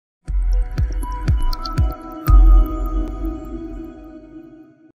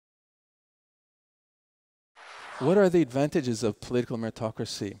What are the advantages of political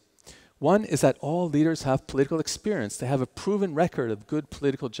meritocracy? One is that all leaders have political experience. They have a proven record of good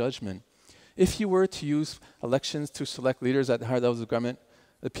political judgment. If you were to use elections to select leaders at the higher levels of government,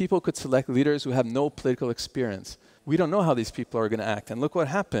 the people could select leaders who have no political experience. We don't know how these people are going to act, and look what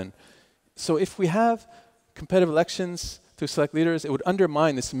happened. So if we have competitive elections to select leaders, it would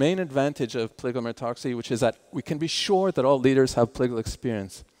undermine this main advantage of political meritocracy, which is that we can be sure that all leaders have political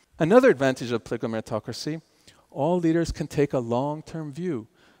experience. Another advantage of political meritocracy, all leaders can take a long-term view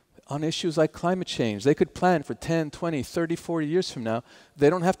on issues like climate change. They could plan for 10, 20, 30, 40 years from now. They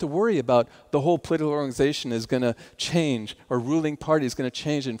don't have to worry about the whole political organization is going to change or ruling party is going to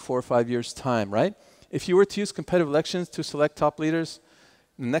change in 4 or 5 years' time, right? If you were to use competitive elections to select top leaders,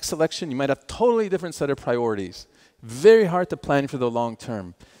 in the next election you might have a totally different set of priorities. Very hard to plan for the long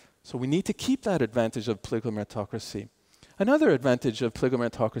term. So we need to keep that advantage of political meritocracy. Another advantage of political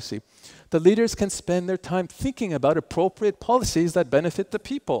meritocracy, the leaders can spend their time thinking about appropriate policies that benefit the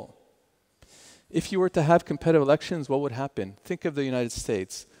people. If you were to have competitive elections, what would happen? Think of the United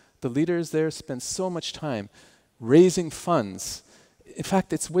States. The leaders there spend so much time raising funds. In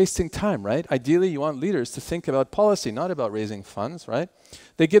fact, it's wasting time, right? Ideally, you want leaders to think about policy, not about raising funds, right?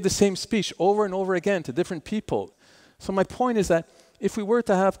 They give the same speech over and over again to different people. So my point is that if we were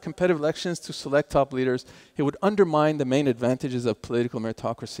to have competitive elections to select top leaders, it would undermine the main advantages of political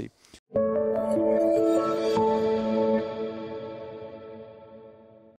meritocracy.